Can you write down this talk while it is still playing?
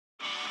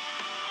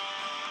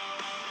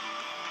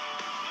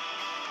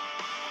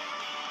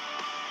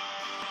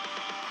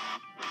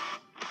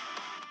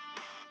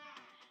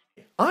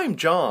I'm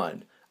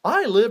John.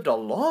 I lived a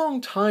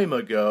long time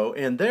ago,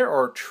 and there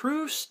are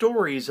true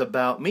stories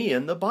about me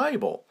in the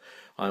Bible.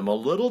 I'm a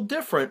little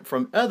different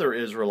from other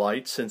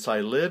Israelites since I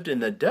lived in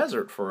the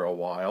desert for a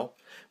while.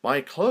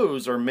 My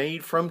clothes are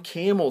made from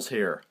camel's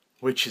hair,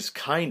 which is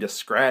kinda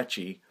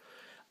scratchy.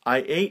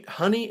 I ate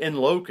honey and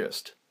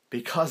locust,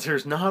 because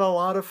there's not a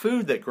lot of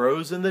food that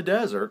grows in the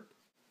desert.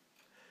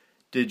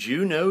 Did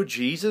you know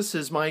Jesus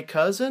is my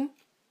cousin?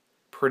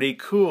 Pretty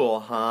cool,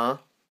 huh?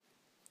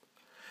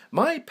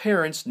 My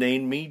parents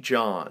named me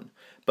John,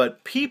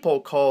 but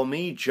people call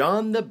me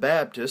John the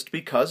Baptist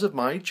because of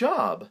my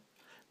job.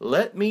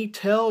 Let me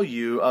tell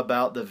you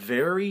about the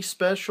very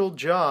special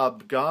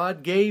job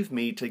God gave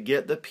me to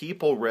get the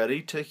people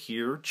ready to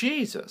hear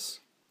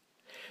Jesus.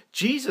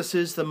 Jesus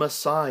is the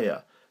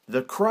Messiah,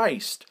 the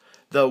Christ,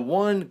 the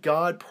one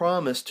God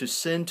promised to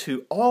send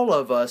to all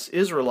of us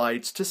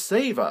Israelites to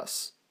save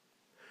us.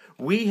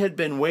 We had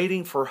been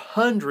waiting for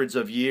hundreds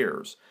of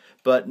years,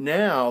 but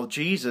now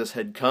Jesus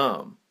had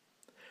come.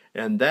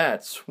 And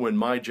that's when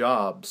my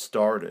job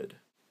started.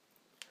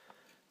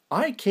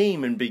 I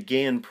came and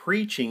began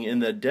preaching in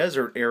the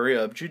desert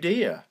area of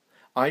Judea.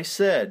 I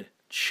said,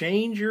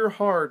 "Change your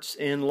hearts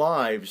and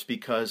lives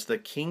because the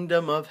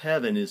kingdom of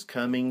heaven is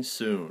coming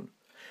soon."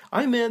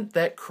 I meant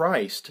that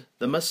Christ,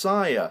 the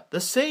Messiah,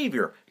 the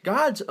Savior,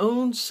 God's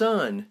own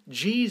Son,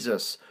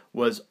 Jesus,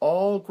 was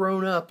all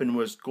grown up and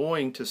was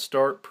going to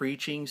start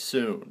preaching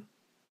soon.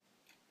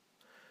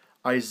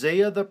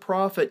 Isaiah the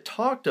prophet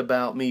talked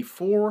about me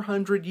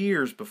 400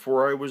 years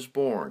before I was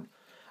born.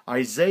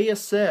 Isaiah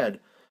said,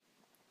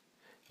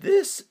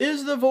 "This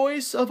is the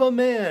voice of a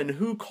man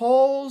who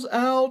calls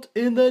out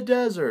in the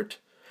desert,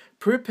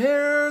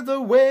 'Prepare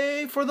the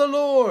way for the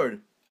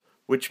Lord,'"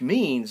 which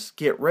means,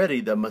 get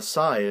ready, the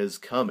Messiah is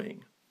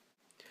coming.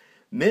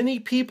 Many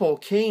people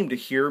came to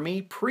hear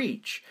me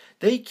preach.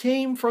 They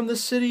came from the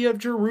city of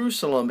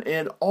Jerusalem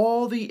and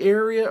all the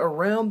area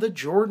around the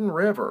Jordan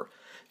River.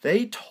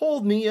 They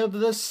told me of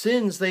the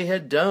sins they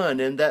had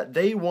done and that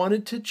they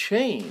wanted to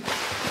change.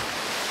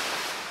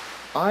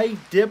 I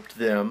dipped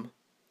them,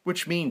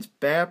 which means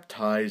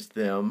baptized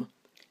them,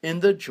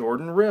 in the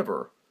Jordan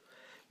River.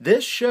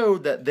 This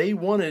showed that they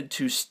wanted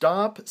to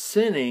stop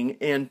sinning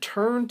and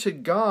turn to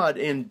God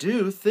and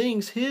do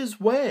things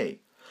His way.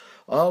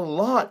 A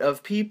lot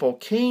of people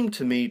came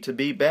to me to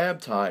be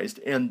baptized,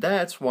 and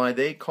that's why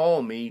they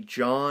call me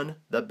John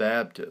the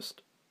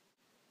Baptist.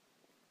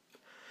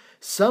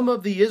 Some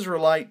of the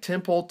Israelite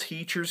temple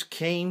teachers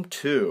came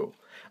too.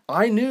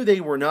 I knew they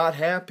were not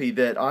happy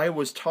that I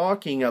was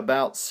talking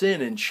about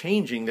sin and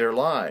changing their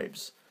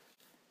lives.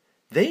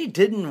 They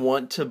didn't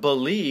want to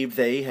believe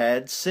they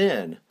had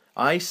sin.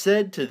 I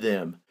said to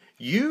them,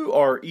 "You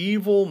are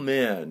evil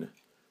men.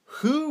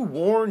 Who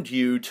warned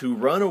you to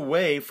run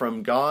away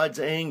from God's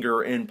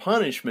anger and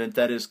punishment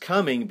that is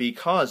coming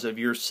because of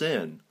your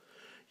sin?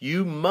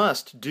 You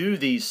must do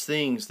these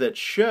things that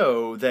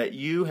show that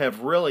you have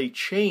really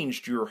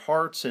changed your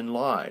hearts and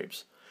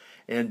lives.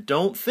 And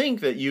don't think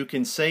that you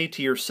can say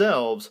to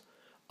yourselves,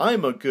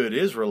 'I'm a good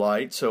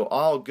Israelite, so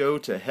I'll go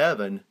to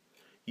heaven.'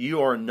 You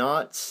are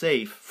not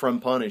safe from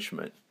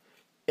punishment.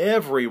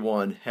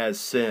 Everyone has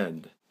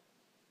sinned."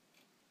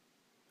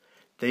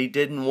 They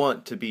didn't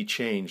want to be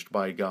changed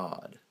by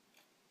God.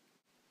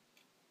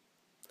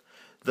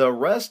 The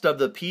rest of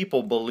the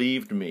people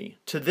believed me.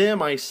 To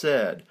them I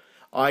said,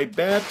 "I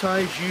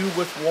baptize you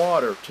with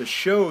water to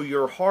show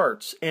your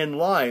hearts and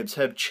lives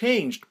have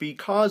changed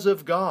because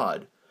of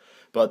God.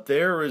 But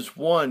there is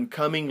one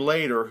coming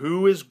later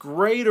who is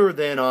greater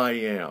than I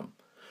am.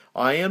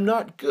 I am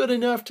not good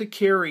enough to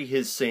carry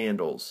his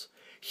sandals.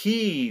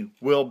 He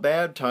will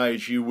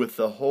baptize you with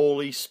the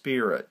Holy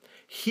Spirit.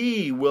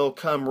 He will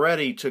come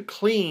ready to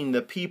clean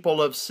the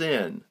people of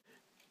sin."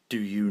 Do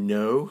you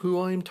know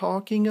who I'm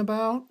talking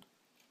about?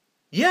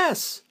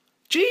 Yes,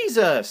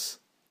 Jesus!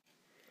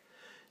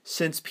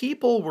 Since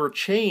people were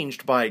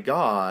changed by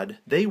God,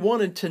 they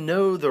wanted to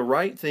know the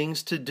right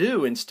things to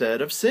do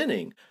instead of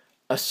sinning.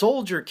 A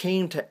soldier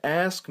came to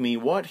ask me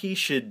what he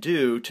should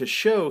do to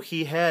show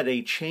he had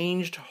a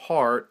changed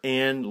heart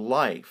and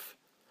life.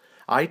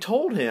 I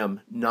told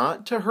him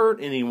not to hurt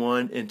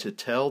anyone and to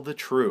tell the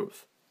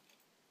truth.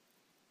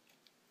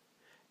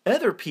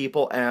 Other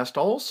people asked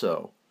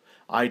also.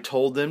 I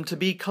told them to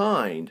be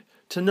kind,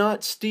 to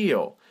not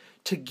steal,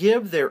 to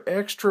give their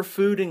extra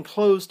food and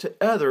clothes to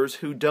others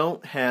who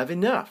don't have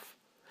enough.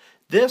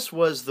 This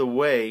was the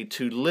way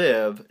to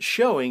live,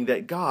 showing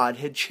that God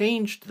had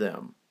changed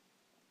them.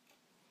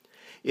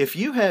 If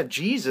you have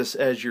Jesus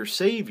as your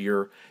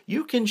Savior,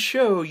 you can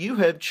show you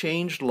have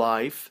changed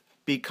life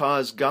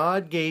because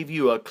God gave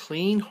you a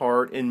clean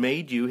heart and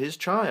made you His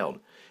child.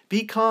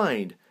 Be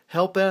kind,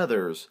 help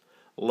others,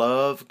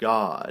 love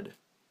God.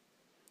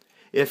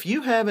 If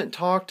you haven't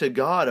talked to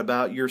God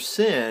about your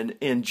sin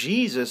and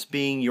Jesus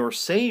being your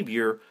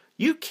Savior,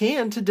 you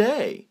can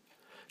today.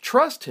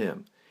 Trust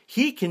Him.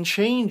 He can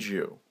change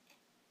you.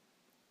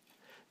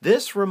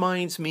 This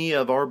reminds me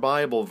of our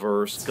Bible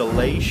verse,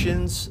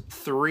 Galatians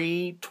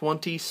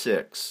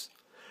 3:26.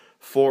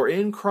 For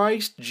in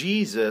Christ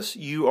Jesus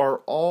you are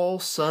all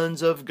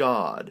sons of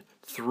God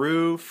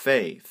through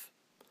faith.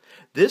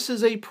 This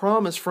is a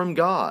promise from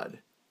God.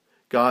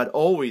 God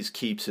always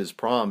keeps His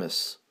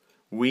promise.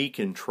 We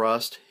can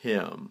trust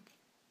Him.